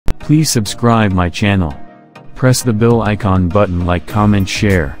Please subscribe my channel. Press the bell icon button, like, comment,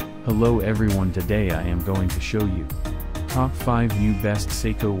 share. Hello everyone, today I am going to show you top 5 new best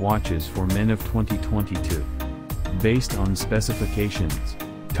Seiko watches for men of 2022. Based on specifications.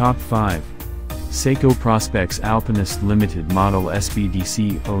 Top 5. Seiko Prospex Alpinist Limited Model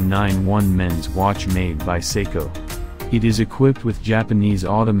SBDC 091 men's watch made by Seiko. It is equipped with Japanese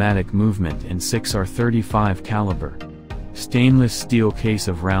automatic movement and 6R35 caliber. Stainless steel case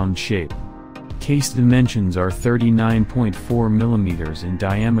of round shape. Case dimensions are 39.4 mm in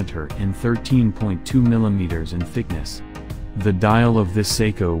diameter and 13.2 mm in thickness. The dial of this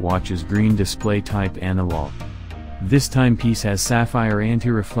Seiko watch is green display type analog. This timepiece has sapphire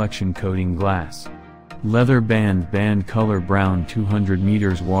anti-reflection coating glass. Leather band color brown, 200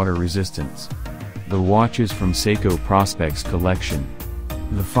 meters water resistance. The watch is from Seiko Prospex collection.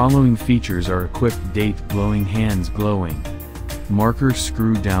 The following features are equipped: date, glowing hands, glowing markers,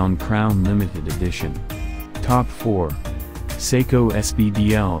 screw down crown, limited edition. Top 4. Seiko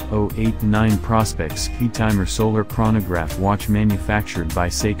SBDL 089 Prospex Speed Timer Solar Chronograph watch manufactured by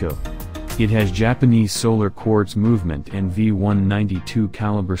Seiko. It has Japanese solar quartz movement and V192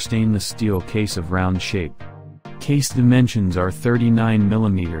 caliber stainless steel case of round shape. Case dimensions are 39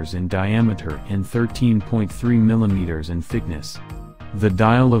 mm in diameter and 13.3 mm in thickness. The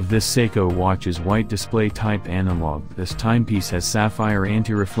dial of this Seiko watch is white display type analog. This timepiece has sapphire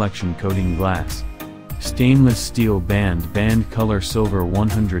anti-reflection coating glass. Stainless steel band color silver,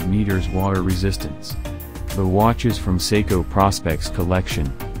 100 meters water resistance. The watch is from Seiko Prospex collection.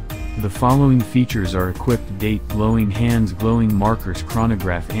 The following features are equipped: date, glowing hands, glowing markers,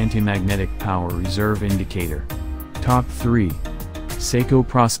 chronograph, anti-magnetic power reserve indicator. Top 3. Seiko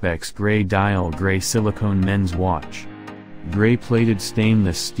Prospex Gray Dial Gray Silicone Men's Watch. Gray plated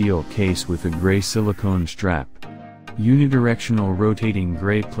stainless steel case with a gray silicone strap. Unidirectional rotating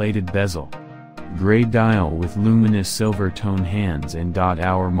gray plated bezel. Gray dial with luminous silver tone hands and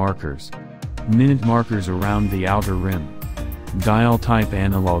hour markers. Minute markers around the outer rim. Dial type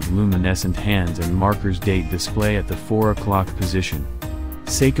analog, luminescent hands and markers. Date display at the 4 o'clock position.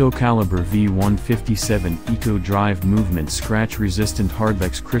 Seiko caliber V157 Eco Drive movement, scratch resistant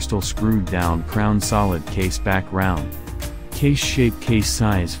hardlex crystal, screwed down crown, solid case background. Case shape, case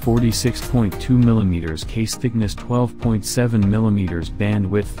size 46.2 mm, case thickness 12.7 mm, band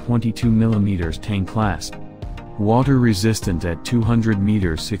width 22 mm, tang clasp. Water resistant at 200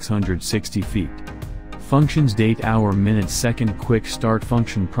 meters 660 feet. Functions: date, hour, minute, second, quick start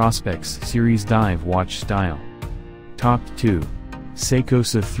function. Prospex series dive watch style. Top 2. Seiko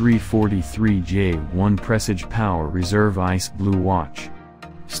SA343J1 Presage Power Reserve Ice Blue Watch.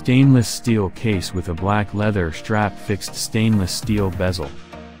 Stainless steel case with a black leather strap, fixed stainless steel bezel.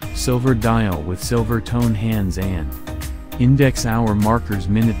 Silver dial with silver tone hands and index hour markers,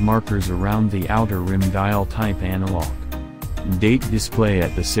 minute markers around the outer rim. Dial type analog. Date display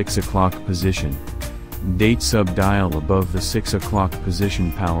at the 6 o'clock position. Date sub-dial above the 6 o'clock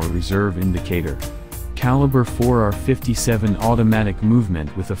position. Power reserve indicator. Caliber 4R57 automatic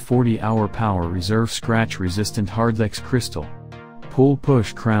movement with a 40-hour power reserve, scratch resistant hardlex crystal. Pull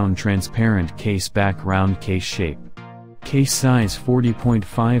push crown, transparent case background, case shape. Case size 40.5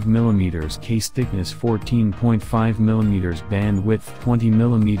 mm, case thickness 14.5 mm, band width 20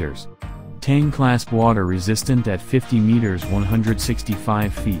 mm. Tang clasp, water resistant at 50 meters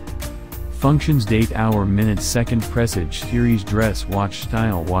 165 feet. Functions: date, hour, minute, second. Presage series dress watch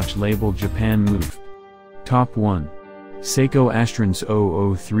style. Watch label Japan moved. Top 1. Seiko Astrance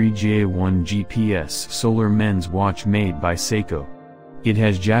 003J1 GPS Solar Men's Watch made by Seiko. It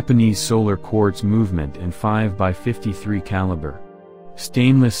has Japanese solar quartz movement and 5x53 caliber.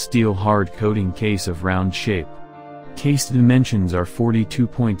 Stainless steel hard coating case of round shape. Case dimensions are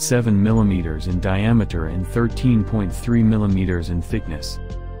 42.7 mm in diameter and 13.3 mm in thickness.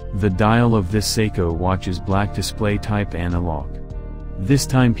 The dial of this Seiko watch is black display type analog. This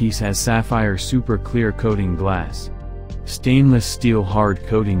timepiece has sapphire super clear coating glass. Stainless steel hard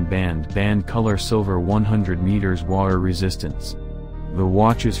coating band color silver, 100 meters water resistance. The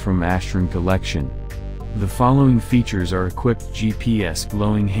watch is from Astron collection. The following features are equipped: GPS,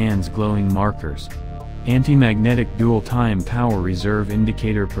 glowing hands, glowing markers, anti-magnetic dual time power reserve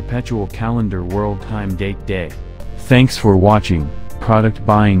indicator, perpetual calendar, world time, date, day. Thanks for watching. Product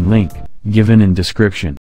buying link given in description.